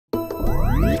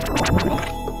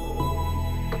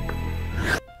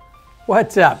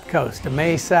What's up, Costa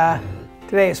Mesa?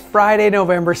 Today is Friday,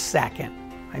 November 2nd.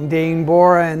 I'm Dean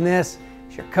Bora, and this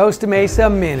is your Costa Mesa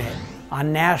Minute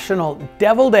on National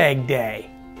Deviled Egg Day.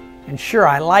 And sure,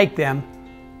 I like them,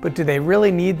 but do they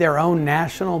really need their own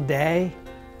national day?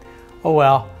 Oh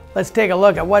well, let's take a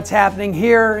look at what's happening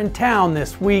here in town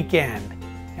this weekend.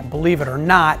 And believe it or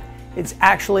not, it's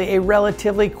actually a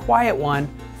relatively quiet one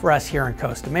for us here in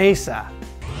Costa Mesa.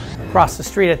 Across the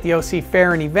street at the OC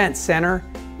Fair and Event Center,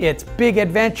 it's Big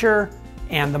Adventure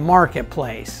and the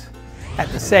Marketplace. At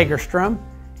the Segerstrom,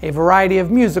 a variety of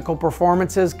musical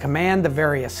performances command the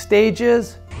various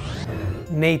stages.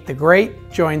 Nate the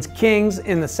Great joins Kings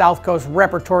in the South Coast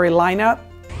Repertory lineup.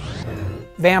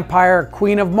 Vampire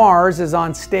Queen of Mars is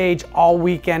on stage all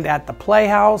weekend at the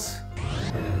Playhouse.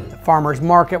 The Farmers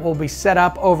Market will be set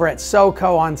up over at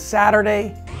SoCo on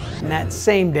Saturday. And that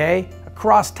same day,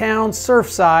 across town,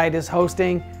 Surfside is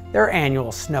hosting their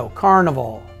annual Snow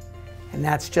Carnival. And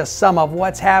that's just some of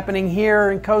what's happening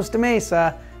here in Costa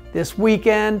Mesa this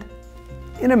weekend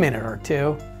in a minute or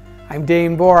two. I'm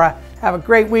Dean Bora. Have a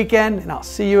great weekend, and I'll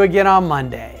see you again on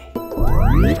Monday.